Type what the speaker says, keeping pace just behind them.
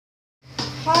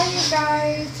Hi you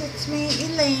guys, it's me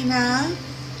Elena.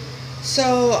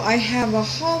 So I have a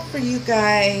haul for you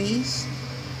guys,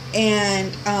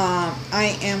 and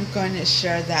I am going to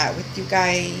share that with you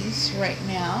guys right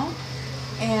now.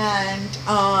 And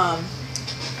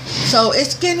so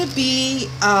it's going to be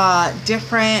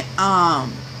different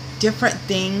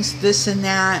things, this and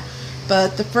that.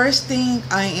 But the first thing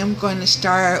I am going to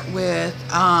start with,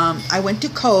 I went to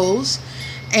Kohl's,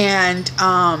 and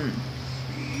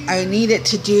I needed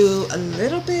to do a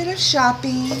little bit of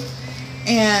shopping,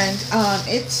 and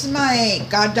it's my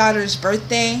goddaughter's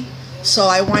birthday, so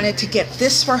I wanted to get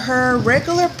this for her.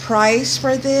 Regular price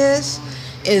for this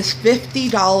is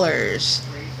 $50.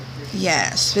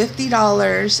 Yes,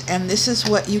 $50, and this is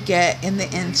what you get in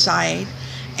the inside.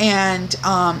 And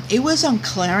it was on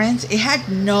clearance. It had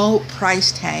no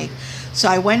price tag, so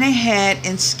I went ahead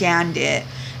and scanned it,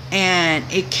 and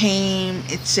it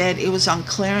said it was on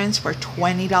clearance for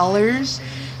 $20,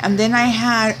 and then I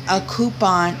had a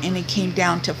coupon and it came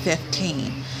down to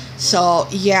 $15. So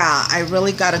yeah, I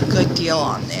really got a good deal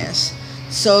on this.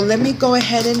 So let me go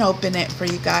ahead and open it for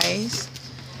you guys.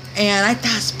 And I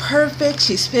thought it's perfect.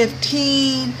 She's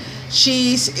 15.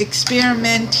 She's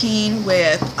experimenting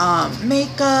with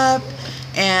makeup,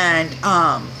 and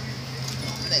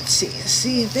let's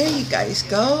see, there you guys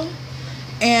go.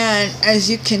 And as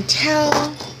you can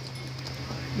tell,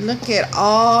 look at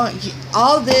all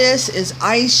this is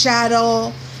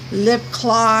eyeshadow, lip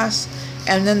gloss,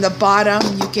 and then the bottom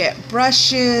you get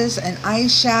brushes and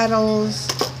eyeshadows.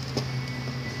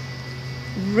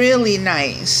 Really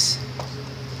nice.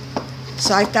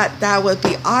 So I thought that would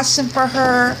be awesome for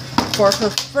her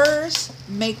first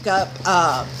makeup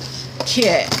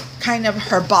kit, kind of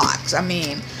her box. I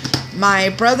mean, my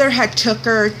brother had took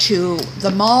her to the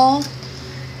mall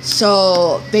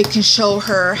so they can show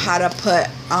her how to put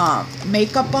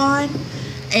makeup on,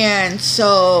 and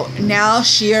so now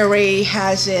she already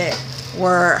has it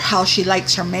where how she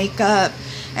likes her makeup.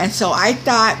 And so I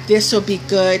thought this would be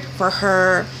good for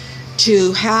her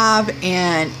to have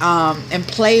and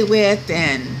play with,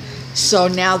 and so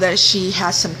now that she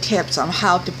has some tips on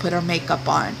how to put her makeup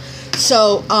on.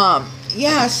 So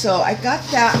yeah, so I got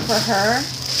that for her.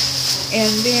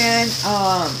 And then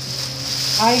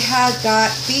I had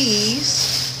got these.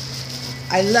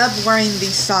 I love wearing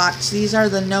these socks. These are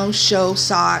the no-show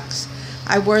socks.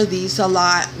 I wear these a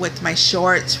lot with my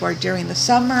shorts for during the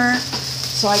summer.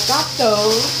 So I got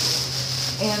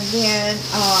those. And then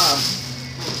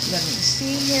let me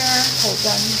see here. Hold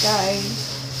on, you guys.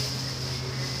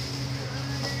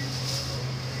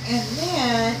 And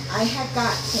then I had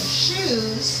got some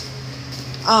shoes.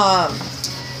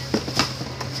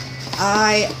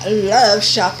 I love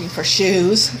shopping for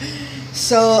shoes.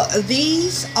 So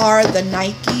these are the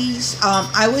Nikes.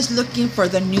 I was looking for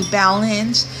the New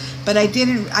Balance, but I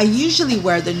didn't. I usually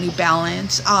wear the New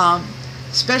Balance.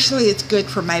 Especially it's good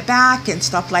for my back and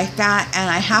stuff like that, and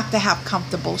I have to have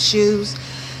comfortable shoes.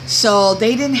 So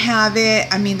they didn't have it.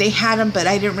 I mean, they had them, but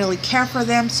I didn't really care for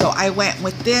them, so I went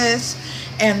with this.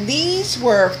 And these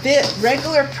were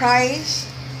regular price,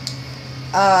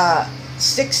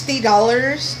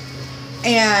 $60.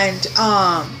 And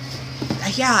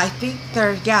yeah, I think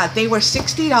they were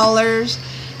 $60,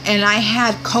 and I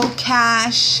had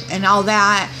co-cash and all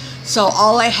that, so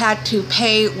all I had to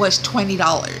pay was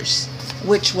 $20,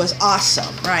 which was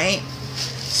awesome, right?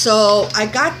 So I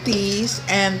got these,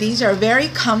 and these are very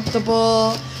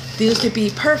comfortable. These would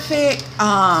be perfect.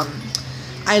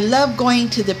 I love going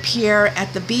to the pier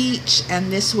at the beach,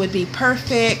 and this would be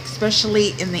perfect,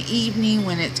 especially in the evening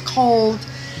when it's cold,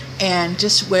 and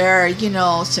just wear, you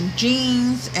know, some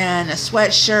jeans and a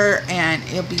sweatshirt, and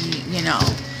it'll be, you know.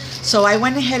 So I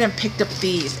went ahead and picked up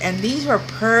these, and these were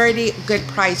pretty good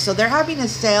price. So they're having a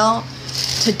sale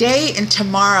today and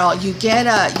tomorrow. You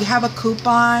have a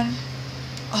coupon.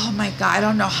 Oh my God, I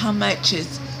don't know how much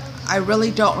is, I really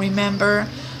don't remember.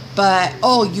 But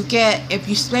you get, if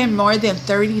you spend more than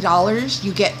 $30,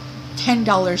 you get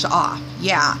 $10 off.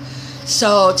 Yeah.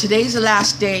 So today's the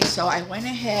last day, so I went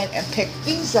ahead and picked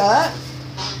these up.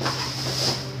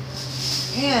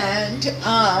 And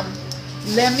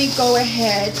let me go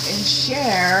ahead and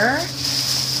share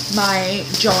my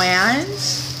Joannes.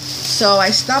 So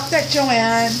I stopped at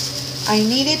Joannes. I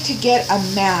needed to get a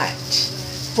mat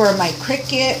for my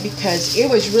Cricut because it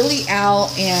was really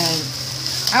out, and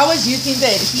I was using the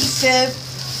adhesive.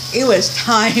 It was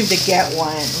time to get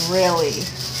one, really.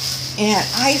 And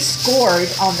I scored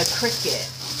on the Cricut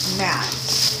mat.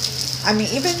 I mean,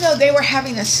 even though they were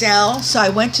having a sale, so I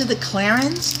went to the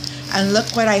clearance, and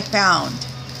look what I found.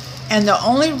 And the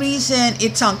only reason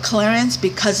it's on clearance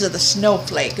because of the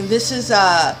snowflake. This is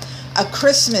a a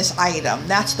Christmas item.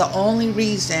 That's the only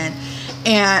reason.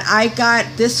 And I got,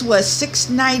 this was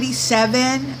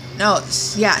 $6.97. No,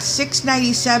 yeah,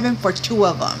 $6.97 for 2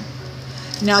 of them.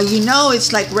 Now, you know,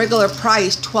 it's like regular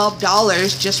price,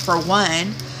 $12 just for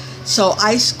one. So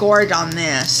I scored on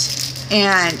this.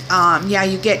 And yeah,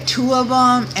 you get 2 of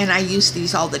them, and I use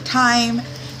these all the time.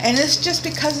 And it's just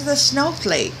because of the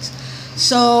snowflakes.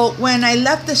 So when I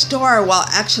left the store, well,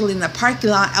 actually in the parking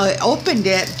lot, I opened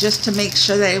it just to make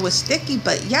sure that it was sticky.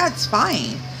 But yeah, it's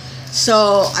fine.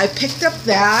 So I picked up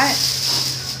that.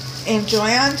 And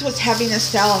Joannes was having a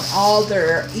sale on all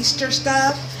their Easter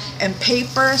stuff and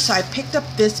paper. So I picked up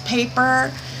this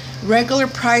paper. Regular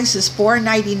price is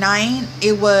 $4.99.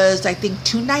 It was, I think,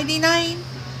 $2.99.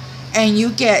 And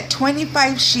you get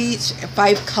 25 sheets,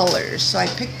 5 colors. So I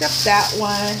picked up that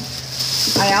one.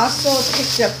 I also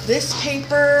picked up this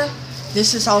paper.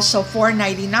 This is also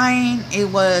 $4.99.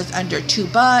 It was under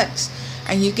 $2.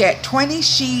 And you get 20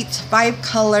 sheets, 5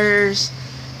 colors.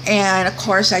 And of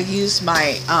course I used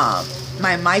my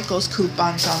my Michael's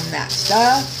coupons on that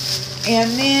stuff. And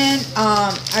then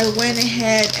I went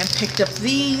ahead and picked up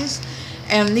these.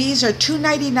 And these are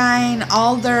 $2.99.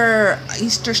 All their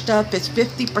Easter stuff is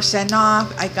 50%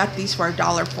 off. I got these for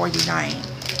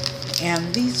 $1.49.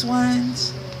 And these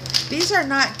ones, these are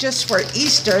not just for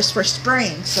Easter, it's for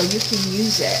spring, so you can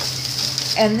use it.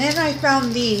 And then I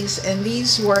found these, and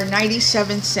these were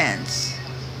 97 cents.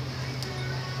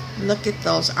 Look at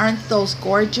those. Aren't those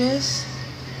gorgeous?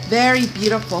 Very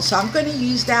beautiful. So I'm going to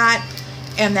use that.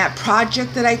 And that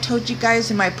project that I told you guys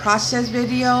in my process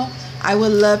video, I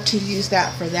would love to use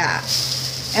that for that.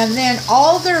 And then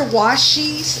all their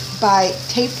washies by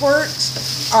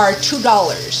Tapeworks are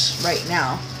 $2 right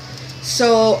now.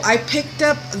 So I picked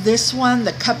up this one,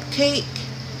 the cupcake.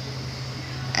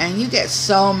 And you get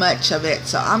so much of it.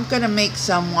 So I'm going to make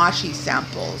some washi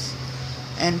samples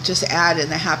and just add in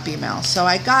the Happy Mail. So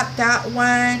I got that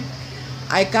one.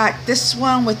 I got this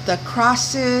one with the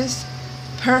crosses.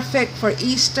 Perfect for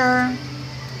Easter.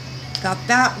 Got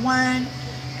that one.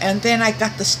 And then I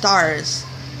got the stars.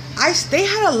 They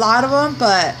had a lot of them,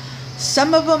 but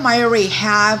some of them I already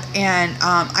have. And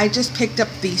I just picked up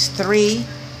these 3.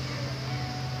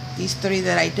 These 3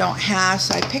 that I don't have.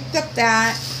 So I picked up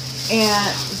that.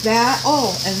 And that.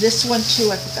 Oh, and this one too.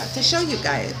 I forgot to show you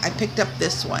guys. I picked up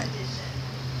this one.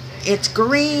 It's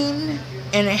green.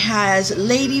 And it has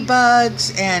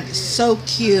ladybugs. And it's so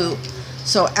cute.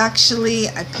 So actually,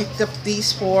 I picked up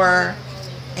these 4.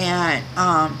 And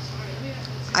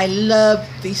I love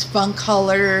these fun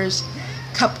colors.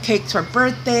 Cupcakes for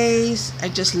birthdays. I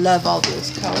just love all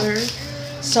those colors.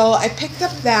 So I picked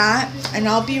up that. And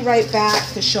I'll be right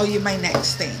back to show you my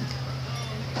next thing.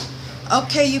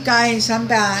 Okay, you guys, I'm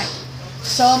back.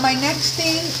 So my next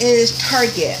thing is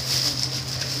Target.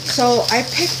 So I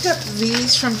picked up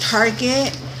these from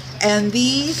Target. And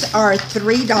these are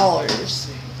 $3.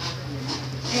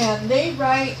 And they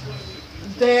write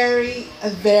very,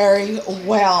 very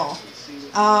well.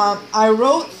 I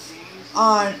wrote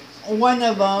on one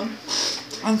of them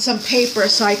on some paper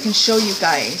so I can show you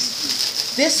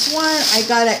guys. This one I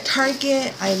got at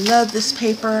Target. I love this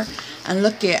paper. And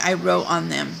look at, I wrote on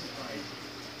them.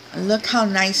 And look how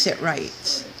nice it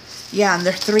writes. Yeah, and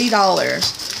they're $3.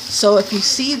 So if you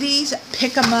see these,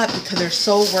 pick them up because they're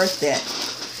so worth it.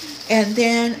 And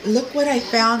then look what I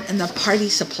found in the party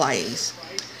supplies.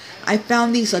 I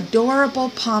found these adorable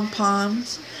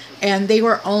pom-poms. And they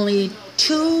were only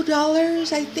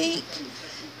 $2, I think.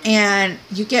 And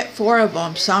you get 4 of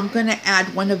them. So I'm going to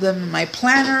add one of them in my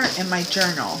planner and my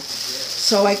journal.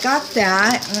 So I got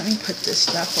that. Let me put this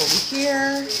stuff over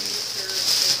here.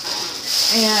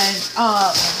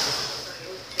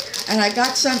 And I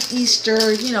got some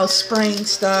Easter, you know, spring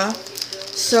stuff.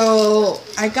 So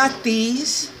I got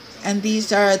these. And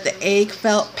these are the egg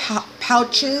felt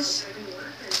pouches.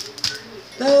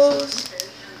 Those.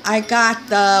 I got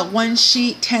the 1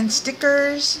 sheet 10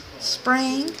 stickers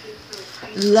spring.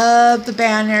 Love the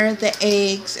banner, the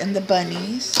eggs, and the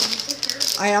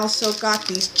bunnies. I also got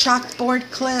these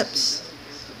chalkboard clips.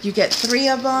 You get 3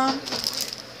 of them.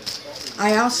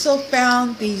 I also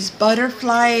found these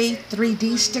butterfly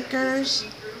 3D stickers.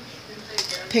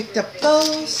 Picked up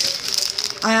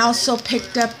those. I also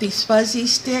picked up these fuzzy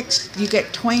sticks. You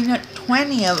get 20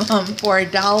 of them for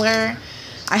 $1.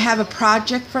 I have a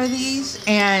project for these,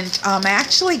 and I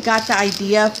actually got the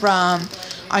idea from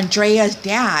Andrea's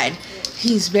dad.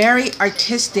 He's very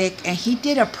artistic, and he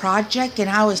did a project, and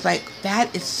I was like,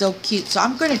 that is so cute. So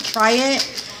I'm going to try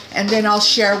it, and then I'll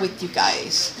share with you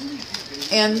guys.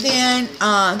 And then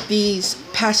these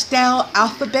pastel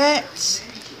alphabets.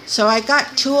 So I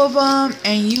got 2 of them,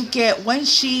 and you get 1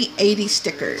 sheet, 80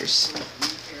 stickers.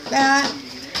 That,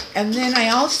 and then I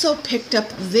also picked up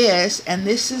this, and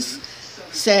this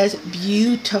says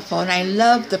beautiful, and I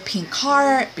love the pink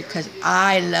heart because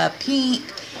I love pink.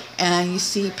 And you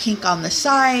see pink on the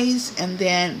sides, and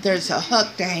then there's a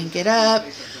hook to hang it up.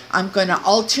 I'm going to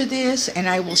alter this, and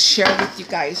I will share with you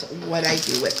guys what I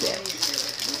do with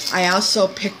it. I also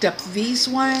picked up these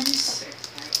ones,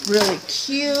 really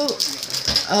cute,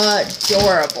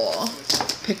 adorable.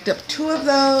 Picked up 2 of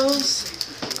those.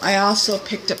 I also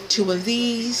picked up 2 of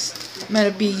these. I'm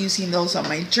going to be using those on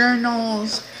my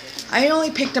journals. I only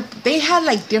picked up, they had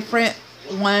like different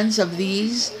ones of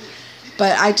these,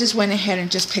 but I just went ahead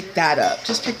and just picked that up.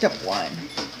 Just picked up 1.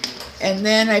 And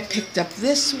then I picked up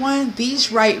this one.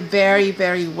 These write very,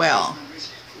 very well.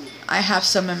 I have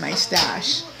some in my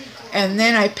stash. And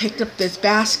then I picked up this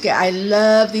basket. I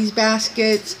love these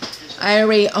baskets. I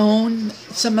already own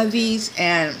some of these,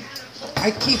 and I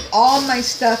keep all my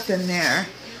stuff in there.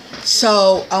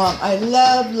 So I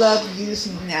love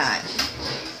using that.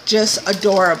 Just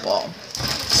adorable.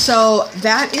 So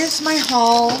that is my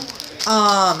haul.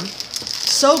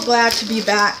 So glad to be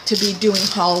back to be doing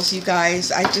hauls, you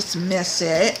guys. I just miss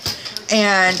it.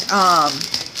 And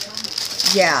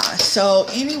yeah, so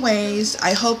anyways,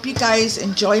 I hope you guys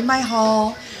enjoy my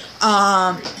haul.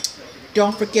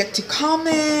 Don't forget to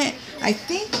comment. I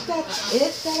think that's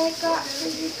it that I got for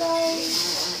you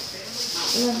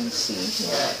guys. Let me see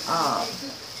here.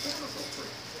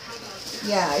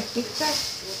 Yeah, I think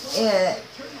that's it.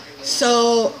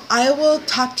 So I will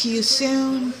talk to you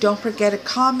soon. Don't forget to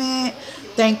comment.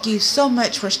 Thank you so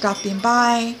much for stopping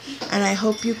by, and I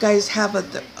hope you guys have a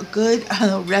good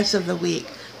rest of the week.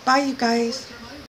 Bye, you guys.